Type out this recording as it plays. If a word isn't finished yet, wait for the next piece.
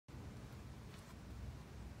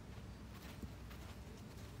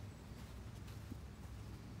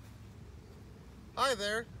Hi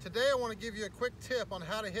there. Today I want to give you a quick tip on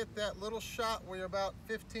how to hit that little shot where you're about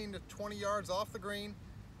 15 to 20 yards off the green,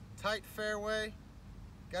 tight fairway.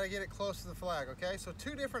 Got to get it close to the flag, okay? So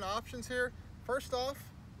two different options here. First off,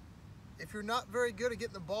 if you're not very good at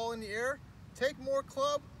getting the ball in the air, take more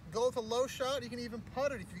club, go with a low shot. You can even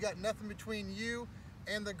putt it if you got nothing between you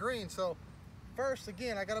and the green. So first,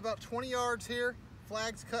 again, I got about 20 yards here.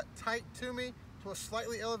 Flag's cut tight to me to a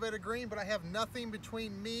slightly elevated green, but I have nothing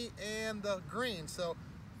between me and the green. So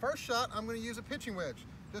first shot, I'm going to use a pitching wedge.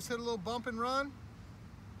 Just hit a little bump and run,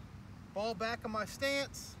 ball back on my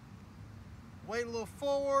stance, wait a little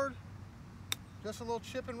forward, just a little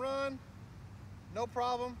chip and run, no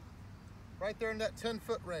problem, right there in that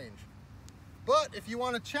 10-foot range. But if you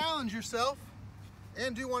want to challenge yourself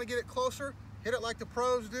and do want to get it closer, hit it like the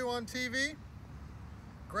pros do on TV.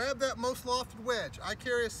 Grab that most lofted wedge. I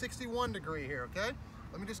carry a 61 degree here, okay?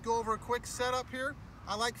 Let me just go over a quick setup here.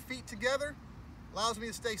 I like feet together, allows me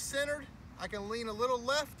to stay centered. I can lean a little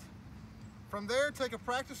left. From there, take a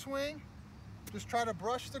practice swing. Just try to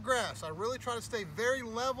brush the grass. I really try to stay very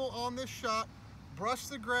level on this shot. Brush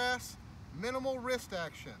the grass, minimal wrist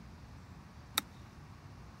action.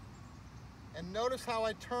 And notice how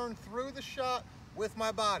I turn through the shot with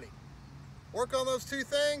my body. Work on those two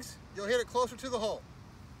things, you'll hit it closer to the hole.